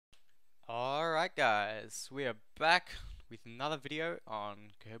Alright guys, we are back with another video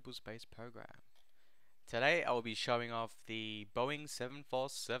on Kerbal Space Program. Today I will be showing off the Boeing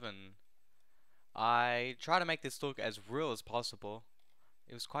 747. I try to make this look as real as possible.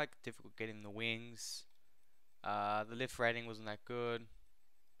 It was quite difficult getting the wings. The lift rating wasn't that good.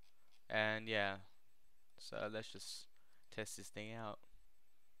 And yeah, so let's just test this thing out.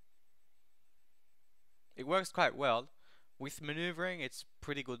 It works quite well. With maneuvering it's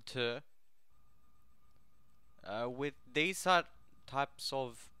pretty good too. With these types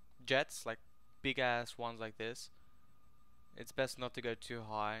of jets, like big ass ones like this, it's best not to go too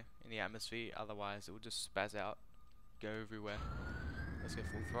high in the atmosphere, otherwise it will just spaz out, go everywhere. Let's go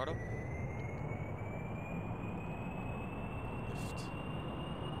full throttle. Lift.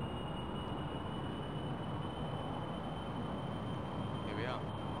 Here we are,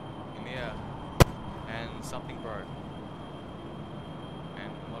 in the air, and something broke.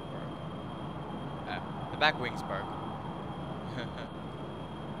 And what broke? The back wings broke.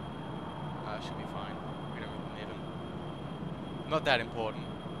 Should be fine. We don't really need them. Not that important.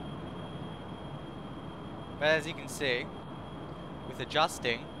 But as you can see, with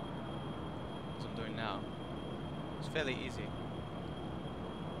adjusting, as I'm doing now, it's fairly easy.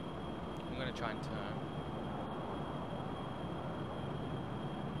 I'm going to try and turn.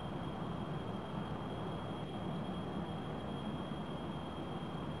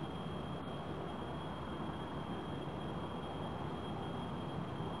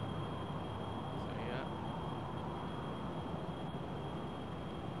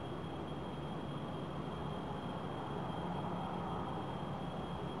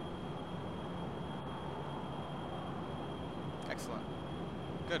 Excellent.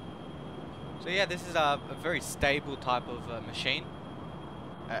 Good. So yeah, this is a very stable type of machine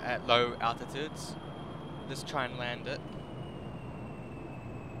at low altitudes. Let's try and land it.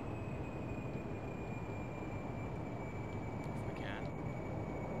 If we can.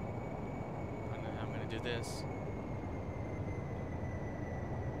 I don't know how I'm going to do this.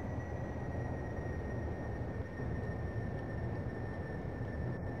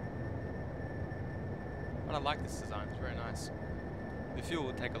 But I like this design, it's very nice. The fuel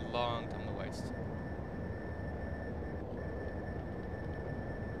will take a long time to waste.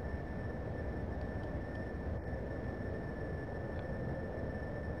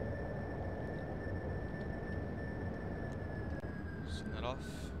 Turn that off.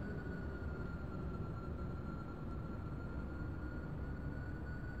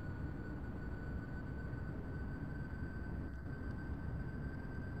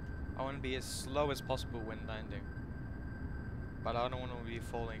 I want to be as slow as possible when landing, but I don't want to be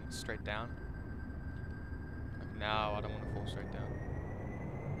falling straight down. Like now, I don't want to fall straight down.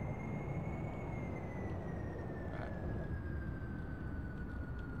 Alright.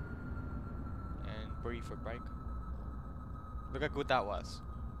 And breathe for brake. Look how good that was.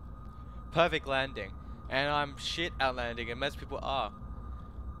 Perfect landing. And I'm shit at landing, and most people are.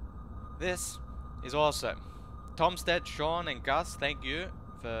 This is awesome. Tomstead, Sean, and Gus, thank you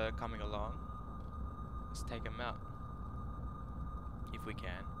for coming along. Let's take them out. If we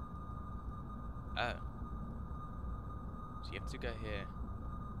can. Oh. So you have to go here.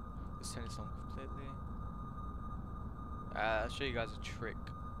 Let's turn this on completely. I'll show you guys a trick.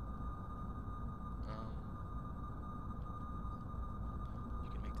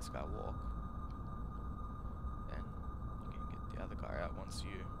 You can make this guy walk. Then you can get the other guy out once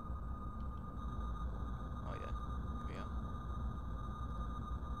you... Oh yeah, here we are.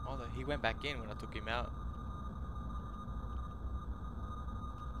 Oh, he went back in when I took him out.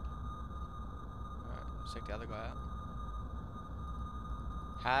 Alright, let's take the other guy out.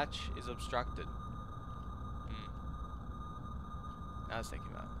 Hatch is obstructed. Now let's take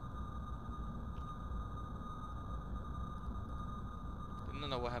him out. Didn't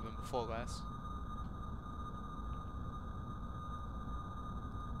know what happened before, guys.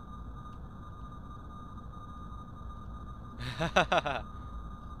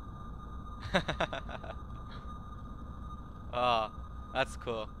 Oh, that's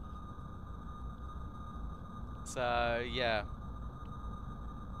cool. So yeah,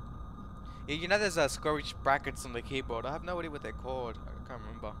 you know there's storage brackets on the keyboard. I have no idea what they're called. I can't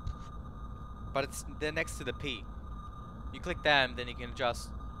remember. But they're next to the P. You click them, then you can adjust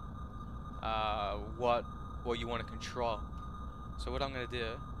what you want to control. So what I'm gonna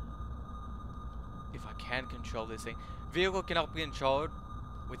do, if I can control this thing, vehicle cannot be controlled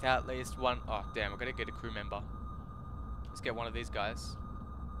without at least one. Oh damn! I gotta get a crew member. Let's get one of these guys.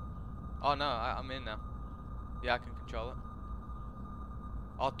 Oh no, I'm in now. Yeah, I can control it.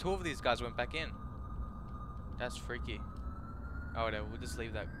 Oh, two of these guys went back in. That's freaky. Oh, whatever. We'll just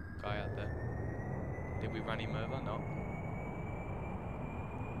leave that guy out there. Did we run him over? No.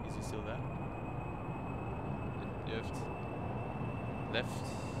 Is he still there? Left. Left.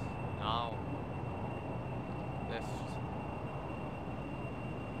 Now. Left.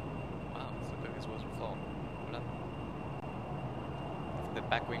 Wow, this looks like this was before. What up? The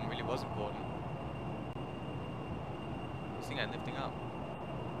back wing really was important. This thing ain't lifting up.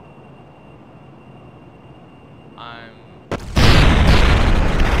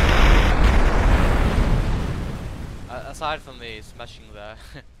 Aside from the smashing there,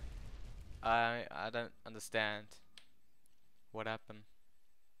 I don't understand what happened.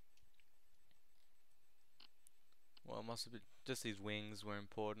 Well, it must have been just these wings were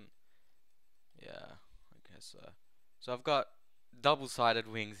important. Yeah, I guess so. So I've got double-sided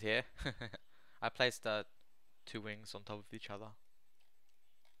wings here. I placed 2 wings on top of each other.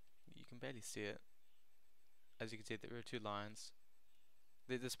 You can barely see it. As you can see, there are 2 lines.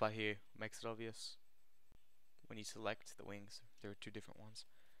 This part here makes it obvious. When you select the wings, there are 2 different ones.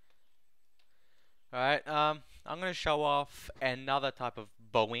 Alright, I'm going to show off another type of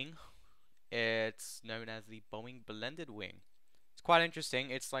Boeing. It's known as the Boeing blended wing. It's quite interesting.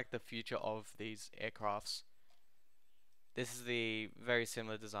 It's like the future of these aircrafts. This is the very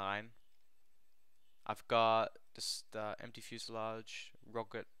similar design. I've got just empty fuselage,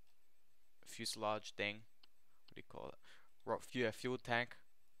 rocket fuselage thing. What do you call it? Fuel tank.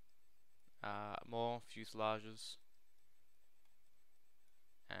 More fuselages.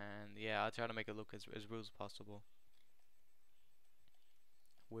 And yeah, I'll try to make it look as real as possible.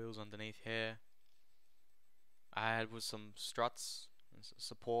 Wheels underneath here. I had with some struts and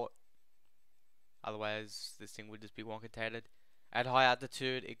support. Otherwise, this thing would just be wonkated. At high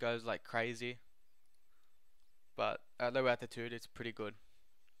altitude, it goes like crazy. But at low altitude, it's pretty good.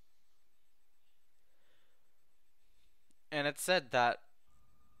 And it's said that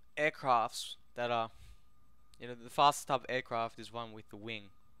aircrafts that are, the fastest type of aircraft is one with the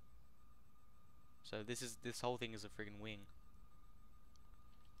wing. So this whole thing is a friggin' wing.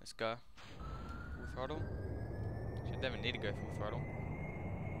 Let's go. Full throttle. Should never need to go full throttle.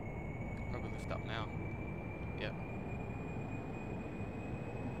 Probably lift up now. Yep.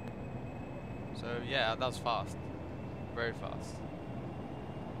 So yeah, that was fast. Very fast.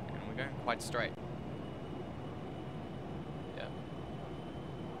 And we're going quite straight. Yeah.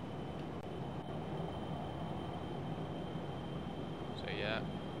 So yeah.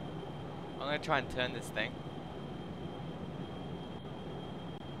 I'm gonna try and turn this thing.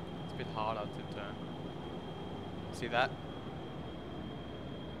 It's a bit harder to turn. See that?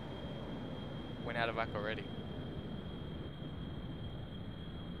 Went out of whack already.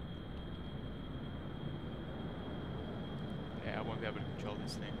 Yeah, I won't be able to control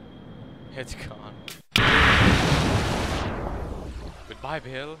this thing. It's gone. Goodbye,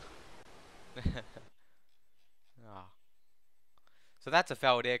 Bill. Ah. So that's a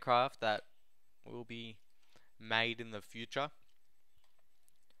failed aircraft that will be made in the future.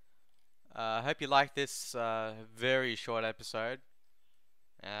 I hope you liked this very short episode.